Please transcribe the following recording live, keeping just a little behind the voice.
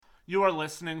You are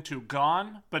listening to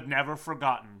Gone But Never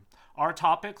Forgotten. Our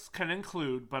topics can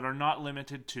include, but are not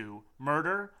limited to,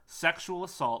 murder, sexual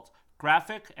assault,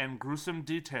 graphic and gruesome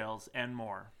details, and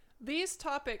more. These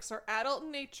topics are adult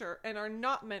in nature and are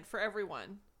not meant for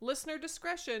everyone. Listener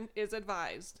discretion is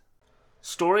advised.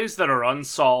 Stories that are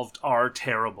unsolved are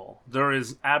terrible. There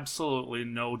is absolutely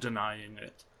no denying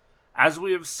it. As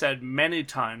we have said many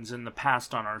times in the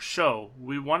past on our show,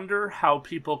 we wonder how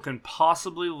people can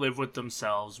possibly live with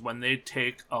themselves when they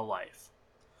take a life.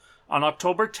 On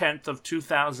October 10th of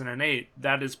 2008,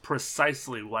 that is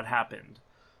precisely what happened.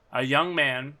 A young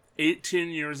man, 18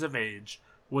 years of age,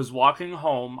 was walking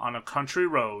home on a country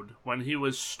road when he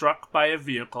was struck by a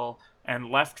vehicle and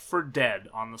left for dead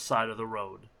on the side of the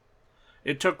road.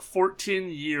 It took 14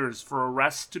 years for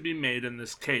arrests to be made in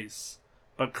this case,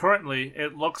 but currently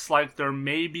it looks like there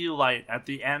may be light at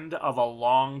the end of a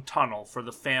long tunnel for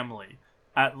the family,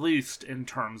 at least in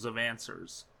terms of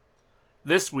answers.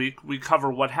 This week we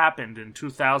cover what happened in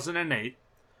 2008,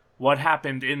 what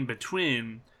happened in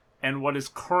between, and what is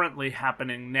currently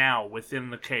happening now within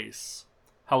the case.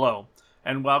 Hello,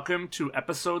 and welcome to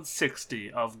episode 60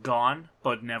 of Gone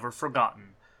But Never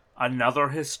Forgotten, another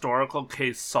historical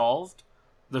case solved,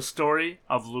 the story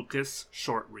of Lucas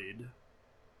Shortreed.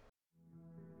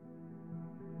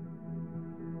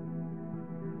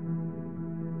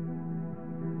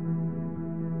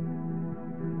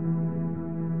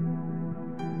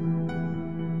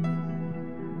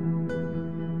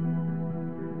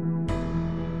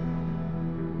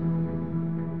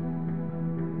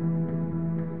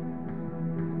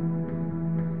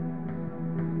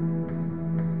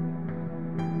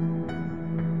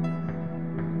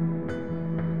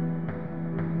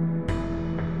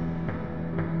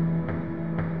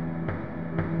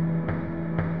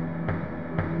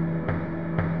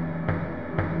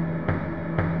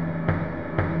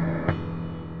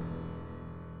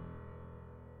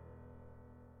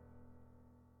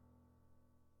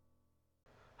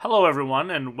 Hello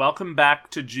everyone, and welcome back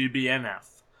to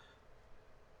GBNF.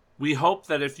 We hope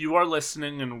that if you are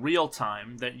listening in real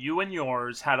time, that you and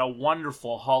yours had a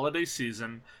wonderful holiday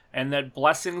season and that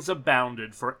blessings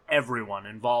abounded for everyone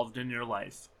involved in your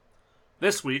life.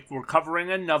 This week, we're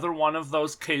covering another one of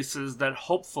those cases that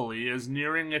hopefully is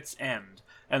nearing its end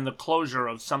and the closure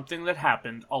of something that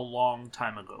happened a long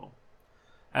time ago.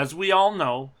 As we all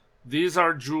know, these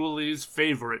are Julie's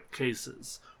favorite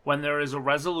cases, when there is a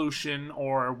resolution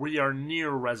or we are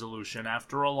near resolution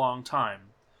after a long time.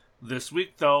 This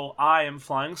week, though, I am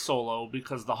flying solo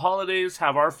because the holidays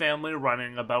have our family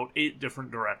running about 8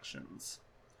 different directions.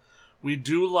 We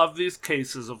do love these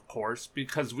cases, of course,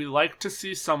 because we like to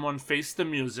see someone face the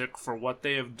music for what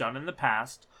they have done in the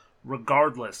past,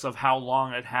 regardless of how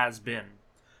long it has been.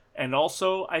 And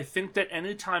also, I think that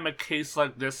any time a case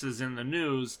like this is in the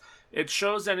news, it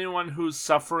shows anyone who's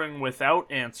suffering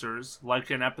without answers, like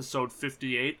in episode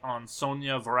 58 on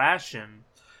Sonia Varashin,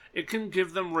 it can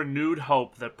give them renewed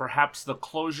hope that perhaps the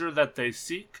closure that they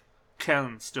seek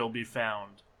can still be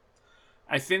found.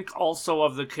 I think also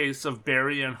of the case of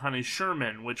Barry and Honey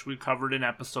Sherman, which we covered in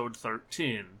episode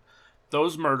 13.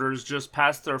 Those murders just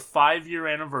passed their 5-year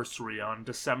anniversary on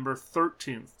December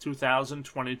 13th,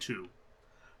 2022.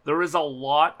 There is a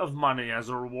lot of money as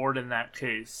a reward in that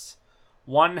case.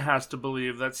 One has to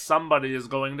believe that somebody is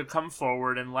going to come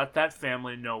forward and let that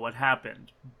family know what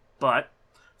happened. But,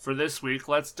 for this week,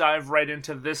 let's dive right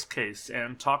into this case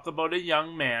and talk about a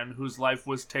young man whose life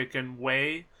was taken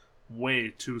way,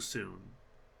 way too soon.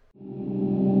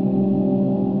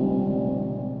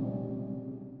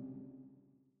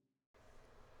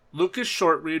 Lucas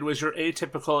Shortreed was your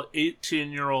atypical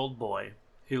 18-year-old boy.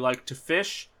 He liked to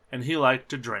fish, and he liked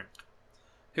to drink.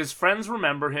 His friends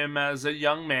remember him as a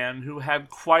young man who had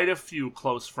quite a few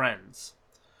close friends.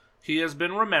 He has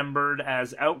been remembered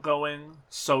as outgoing,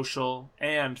 social,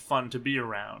 and fun to be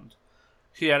around.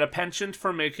 He had a penchant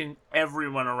for making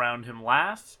everyone around him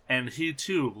laugh, and he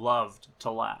too loved to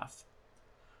laugh.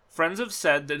 Friends have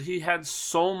said that he had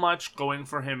so much going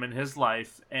for him in his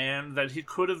life, and that he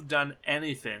could have done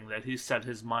anything that he set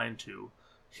his mind to.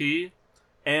 He,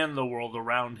 and the world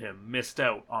around him, missed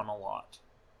out on a lot.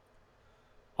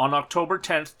 On October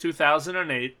 10th,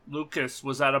 2008, Lucas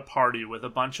was at a party with a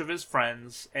bunch of his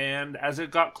friends, and as it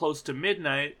got close to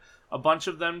midnight, a bunch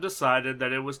of them decided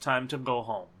that it was time to go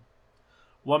home.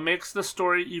 What makes the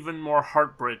story even more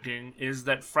heartbreaking is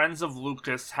that friends of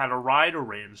Lucas had a ride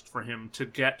arranged for him to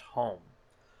get home.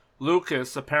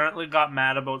 Lucas apparently got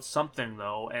mad about something,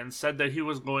 though, and said that he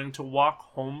was going to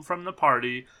walk home from the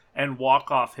party and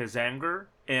walk off his anger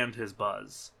and his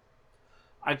buzz.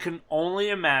 I can only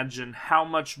imagine how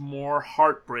much more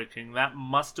heartbreaking that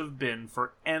must have been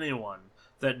for anyone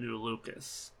that knew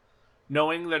Lucas.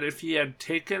 Knowing that if he had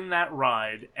taken that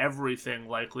ride, everything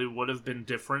likely would have been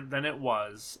different than it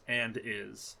was and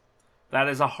is. That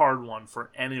is a hard one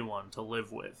for anyone to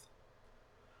live with.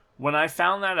 When I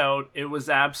found that out, it was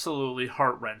absolutely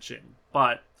heart-wrenching,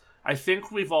 but I think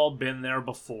we've all been there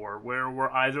before, where we're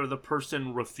either the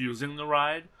person refusing the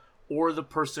ride or the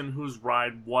person whose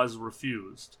ride was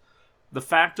refused. The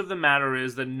fact of the matter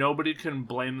is that nobody can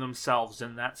blame themselves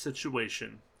in that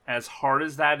situation, as hard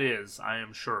as that is, I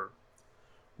am sure.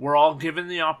 We're all given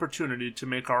the opportunity to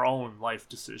make our own life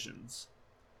decisions.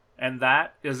 And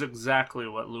that is exactly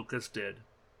what Lucas did.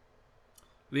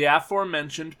 The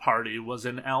aforementioned party was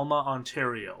in Alma,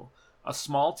 Ontario, a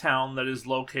small town that is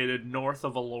located north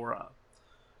of Elora.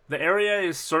 The area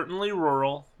is certainly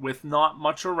rural, with not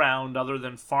much around other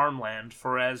than farmland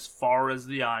for as far as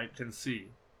the eye can see.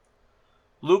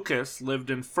 Lucas lived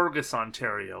in Fergus,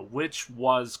 Ontario, which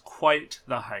was quite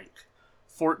the hike,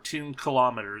 14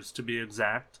 kilometers to be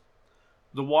exact.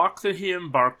 The walk that he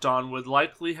embarked on would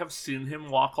likely have seen him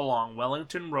walk along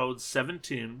Wellington Road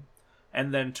 17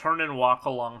 and then turn and walk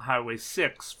along Highway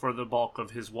 6 for the bulk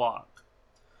of his walk.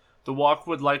 The walk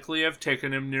would likely have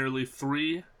taken him nearly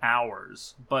 3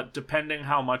 hours, but depending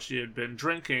how much he had been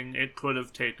drinking, it could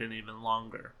have taken even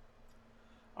longer.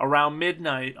 Around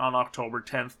midnight on October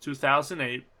 10th,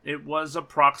 2008, it was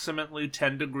approximately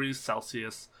 10 degrees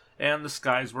Celsius and the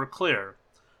skies were clear.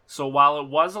 So while it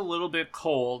was a little bit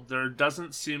cold, there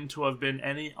doesn't seem to have been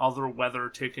any other weather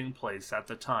taking place at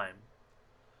the time.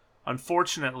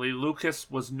 Unfortunately, Lucas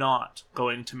was not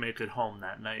going to make it home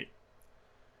that night.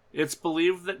 It's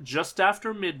believed that just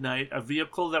after midnight, a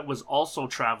vehicle that was also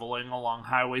traveling along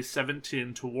Highway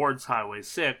 17 towards Highway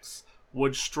 6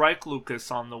 would strike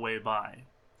Lucas on the way by.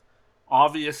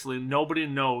 Obviously, nobody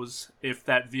knows if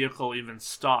that vehicle even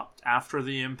stopped after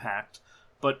the impact,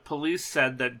 but police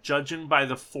said that judging by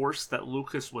the force that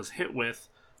Lucas was hit with,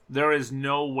 there is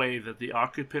no way that the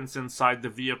occupants inside the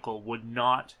vehicle would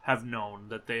not have known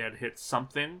that they had hit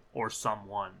something or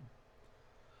someone.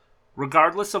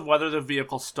 Regardless of whether the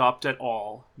vehicle stopped at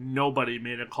all, nobody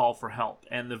made a call for help,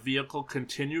 and the vehicle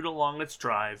continued along its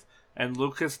drive, and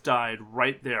Lucas died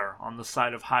right there on the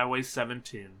side of Highway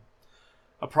 17.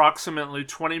 Approximately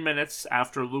 20 minutes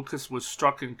after Lucas was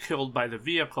struck and killed by the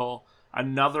vehicle,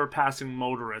 another passing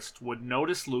motorist would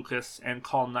notice Lucas and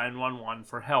call 911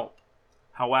 for help.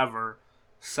 However,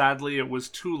 sadly it was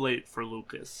too late for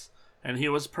Lucas, and he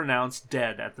was pronounced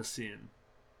dead at the scene.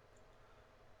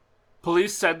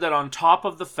 Police said that on top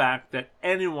of the fact that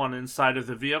anyone inside of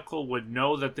the vehicle would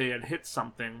know that they had hit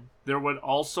something, there would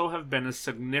also have been a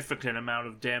significant amount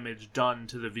of damage done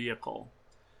to the vehicle.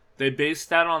 They based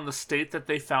that on the state that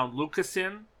they found Lucas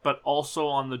in, but also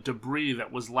on the debris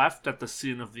that was left at the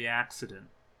scene of the accident.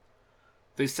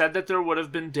 They said that there would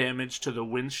have been damage to the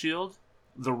windshield,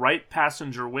 the right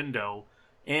passenger window,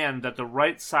 and that the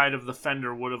right side of the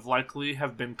fender would have likely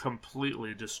have been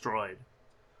completely destroyed.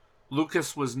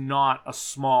 Lucas was not a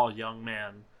small young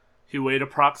man. He weighed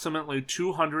approximately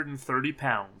 230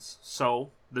 pounds,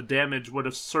 so the damage would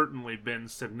have certainly been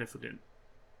significant.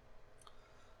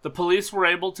 The police were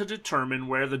able to determine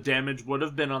where the damage would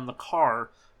have been on the car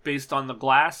based on the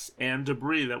glass and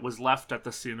debris that was left at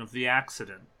the scene of the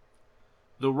accident.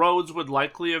 The roads would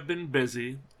likely have been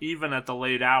busy, even at the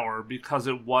late hour, because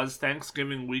it was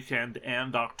Thanksgiving weekend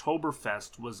and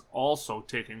Oktoberfest was also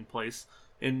taking place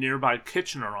in nearby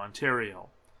Kitchener, Ontario.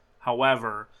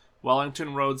 However,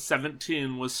 Wellington Road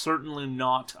 17 was certainly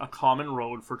not a common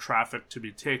road for traffic to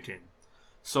be taking,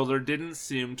 so there didn't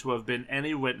seem to have been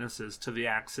any witnesses to the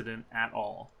accident at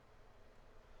all.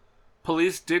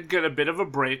 Police did get a bit of a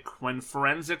break when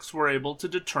forensics were able to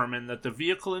determine that the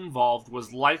vehicle involved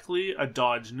was likely a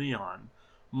Dodge Neon,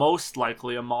 most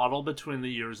likely a model between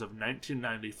the years of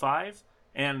 1995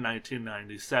 and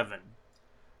 1997.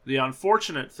 The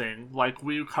unfortunate thing, like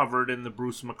we covered in the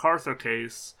Bruce MacArthur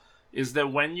case, is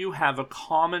that when you have a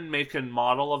common make and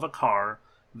model of a car,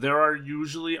 there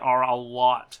usually are a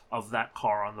lot of that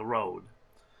car on the road.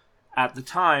 At the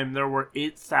time, there were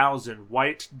 8,000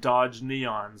 white Dodge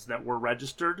Neons that were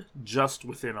registered just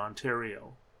within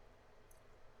Ontario.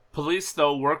 Police,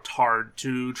 though, worked hard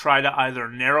to try to either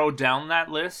narrow down that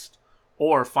list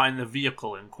or find the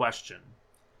vehicle in question.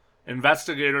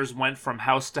 Investigators went from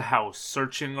house to house,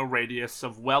 searching a radius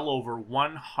of well over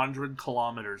 100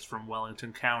 kilometers from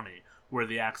Wellington County, where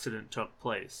the accident took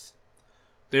place.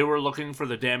 They were looking for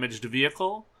the damaged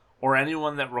vehicle or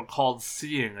anyone that recalled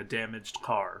seeing a damaged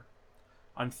car.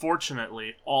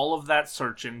 Unfortunately, all of that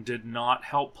searching did not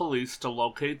help police to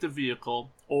locate the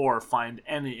vehicle or find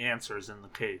any answers in the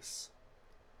case.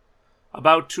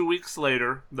 About 2 weeks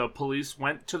later, the police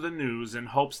went to the news in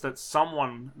hopes that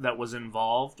someone that was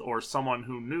involved or someone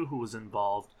who knew who was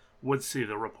involved would see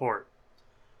the report.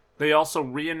 They also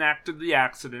reenacted the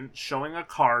accident, showing a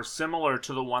car similar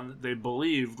to the one that they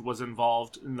believed was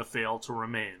involved in the fail to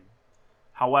remain.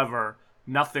 However,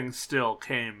 nothing still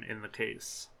came in the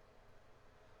case.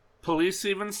 Police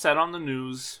even said on the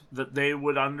news that they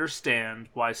would understand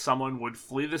why someone would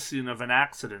flee the scene of an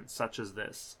accident such as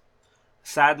this.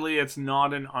 Sadly, it's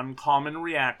not an uncommon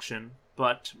reaction,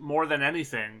 but more than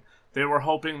anything, they were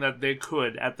hoping that they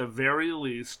could, at the very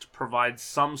least, provide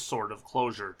some sort of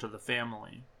closure to the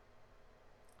family.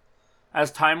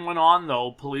 As time went on,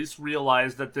 though, police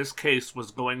realized that this case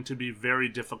was going to be very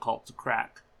difficult to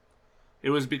crack. It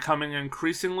was becoming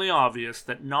increasingly obvious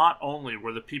that not only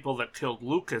were the people that killed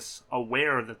Lucas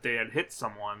aware that they had hit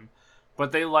someone,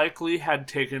 but they likely had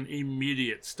taken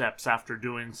immediate steps after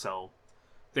doing so.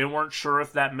 They weren't sure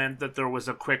if that meant that there was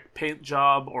a quick paint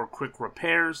job or quick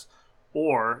repairs,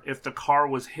 or if the car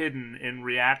was hidden in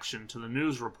reaction to the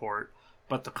news report,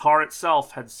 but the car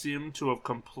itself had seemed to have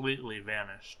completely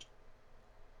vanished.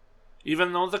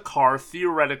 Even though the car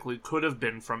theoretically could have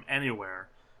been from anywhere,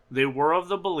 they were of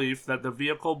the belief that the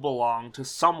vehicle belonged to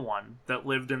someone that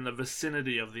lived in the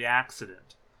vicinity of the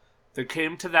accident. They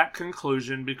came to that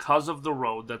conclusion because of the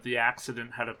road that the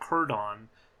accident had occurred on,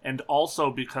 and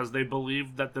also because they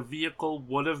believed that the vehicle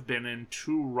would have been in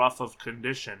too rough of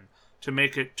condition to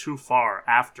make it too far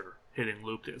after hitting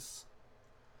Lucas.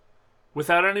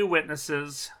 Without any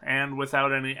witnesses, and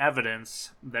without any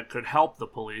evidence that could help the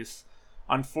police,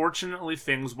 unfortunately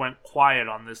things went quiet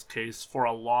on this case for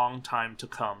a long time to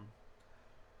come.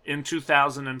 In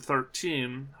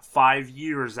 2013, 5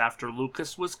 years after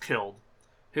Lucas was killed,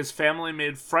 his family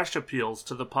made fresh appeals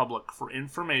to the public for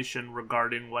information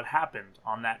regarding what happened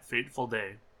on that fateful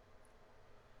day.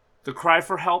 The cry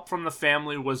for help from the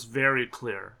family was very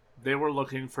clear. They were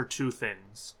looking for 2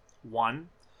 things. 1,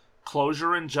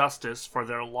 closure and justice for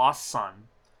their lost son,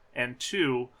 and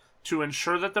 2, to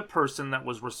ensure that the person that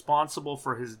was responsible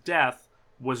for his death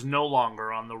was no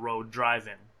longer on the road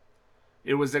driving.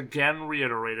 It was again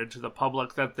reiterated to the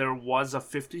public that there was a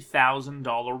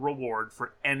 $50,000 reward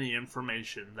for any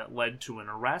information that led to an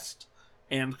arrest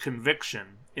and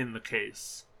conviction in the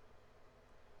case.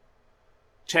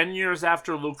 10 years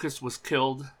after Lucas was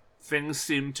killed, things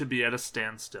seemed to be at a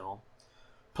standstill.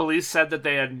 Police said that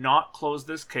they had not closed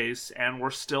this case and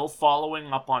were still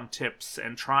following up on tips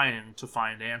and trying to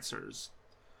find answers.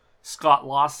 Scott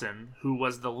Lawson, who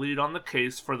was the lead on the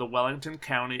case for the Wellington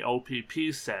County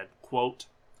OPP, said, quote,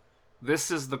 "This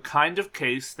is the kind of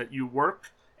case that you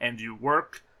work and you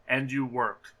work and you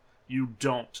work. You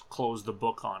don't close the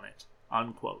book on it."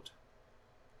 Unquote.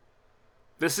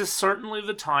 This is certainly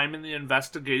the time in the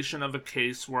investigation of a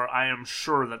case where I am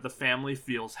sure that the family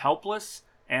feels helpless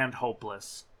and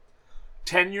hopeless.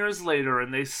 10 years later,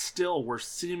 and they still were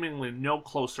seemingly no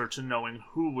closer to knowing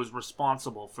who was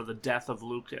responsible for the death of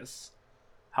Lucas.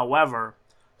 However,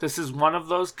 this is one of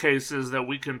those cases that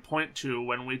we can point to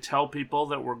when we tell people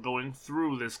that we're going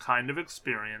through this kind of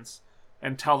experience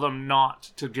and tell them not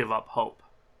to give up hope.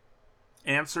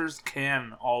 Answers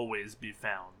can always be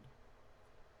found.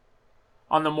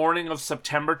 On the morning of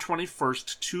September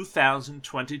 21st,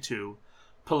 2022,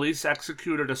 police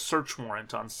executed a search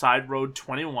warrant on Side Road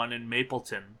 21 in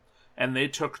Mapleton, and they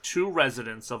took 2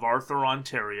 residents of Arthur,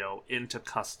 Ontario, into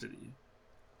custody.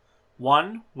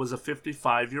 One was a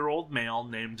 55-year-old male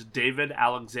named David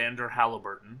Alexander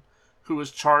Halliburton, who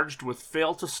was charged with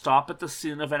fail to stop at the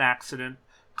scene of an accident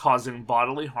causing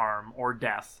bodily harm or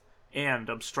death and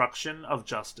obstruction of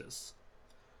justice.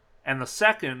 And the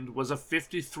second was a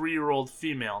 53-year-old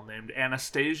female named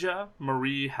Anastasia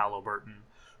Marie Halliburton,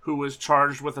 who was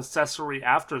charged with accessory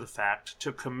after the fact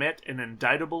to commit an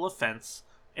indictable offense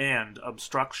and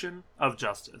obstruction of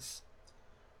justice.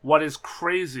 What is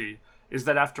crazy is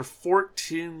that after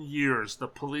 14 years, the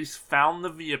police found the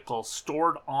vehicle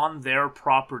stored on their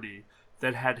property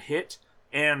that had hit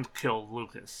and killed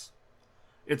Lucas.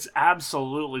 It's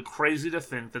absolutely crazy to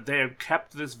think that they had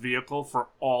kept this vehicle for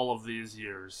all of these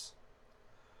years.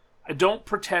 I don't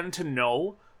pretend to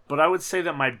know, but I would say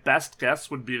that my best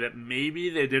guess would be that maybe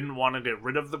they didn't want to get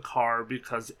rid of the car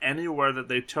because anywhere that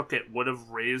they took it would have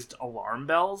raised alarm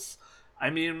bells. I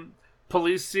mean,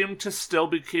 police seem to still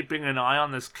be keeping an eye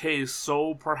on this case,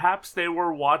 so perhaps they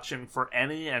were watching for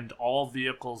any and all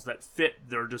vehicles that fit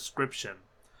their description.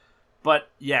 But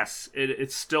yes,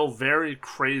 it's still very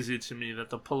crazy to me that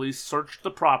the police searched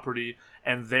the property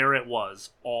and there it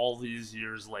was, all these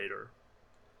years later.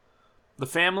 The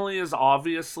family is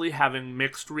obviously having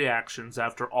mixed reactions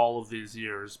after all of these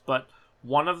years, but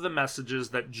one of the messages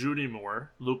that Judy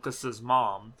Moore, Lucas's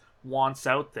mom, wants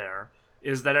out there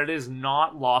is that it is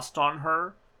not lost on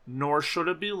her, nor should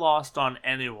it be lost on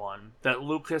anyone, that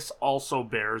Lucas also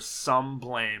bears some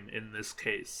blame in this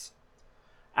case.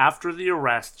 After the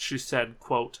arrest, she said,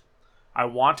 quote, "I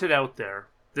want it out there.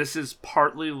 This is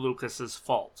partly Lucas's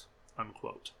fault,"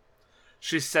 unquote.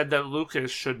 She said that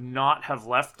Lucas should not have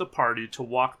left the party to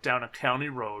walk down a county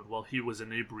road while he was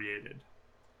inebriated.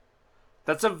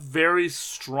 That's a very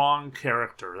strong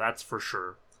character, that's for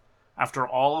sure. After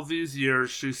all of these years,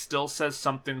 she still says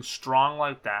something strong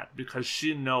like that because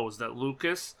she knows that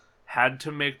Lucas had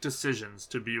to make decisions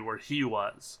to be where he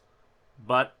was.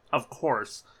 But, of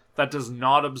course, that does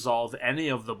not absolve any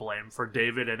of the blame for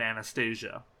David and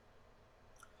Anastasia.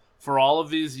 For all of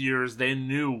these years, they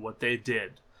knew what they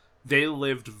did. They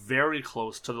lived very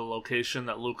close to the location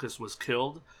that Lucas was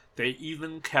killed. They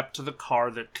even kept the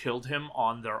car that killed him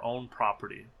on their own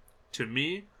property. To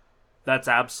me, that's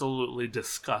absolutely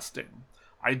disgusting.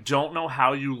 I don't know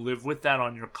how you live with that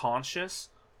on your conscience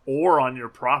or on your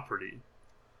property.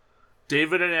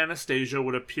 David and Anastasia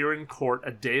would appear in court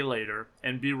a day later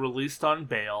and be released on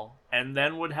bail, and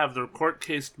then would have their court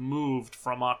case moved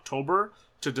from October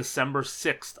to December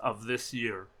 6th of this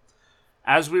year.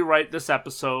 As we write this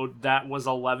episode, that was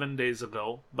 11 days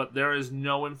ago, but there is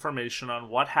no information on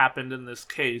what happened in this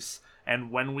case,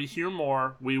 and when we hear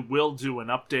more, we will do an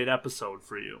update episode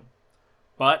for you.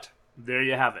 But there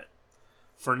you have it.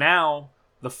 For now,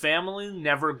 the family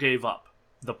never gave up.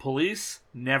 The police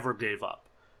never gave up.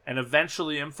 And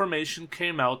eventually information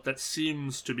came out that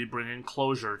seems to be bringing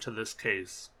closure to this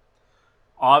case.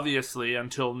 Obviously,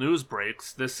 until news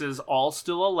breaks, this is all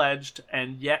still alleged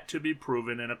and yet to be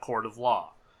proven in a court of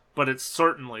law, but it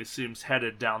certainly seems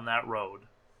headed down that road.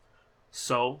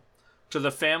 So, to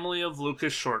the family of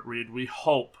Lucas Shortreed, we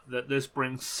hope that this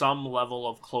brings some level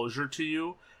of closure to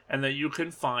you and that you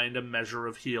can find a measure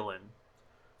of healing.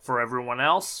 For everyone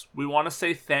else, we want to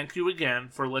say thank you again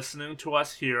for listening to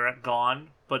us here at Gone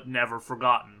But Never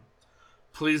Forgotten.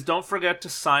 Please don't forget to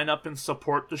sign up and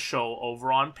support the show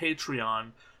over on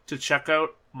Patreon to check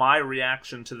out my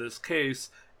reaction to this case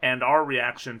and our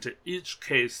reaction to each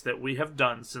case that we have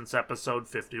done since episode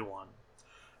 51.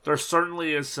 There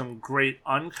certainly is some great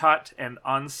uncut and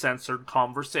uncensored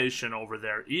conversation over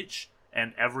there each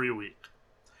and every week.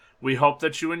 We hope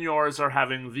that you and yours are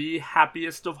having the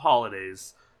happiest of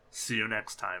holidays. See you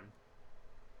next time.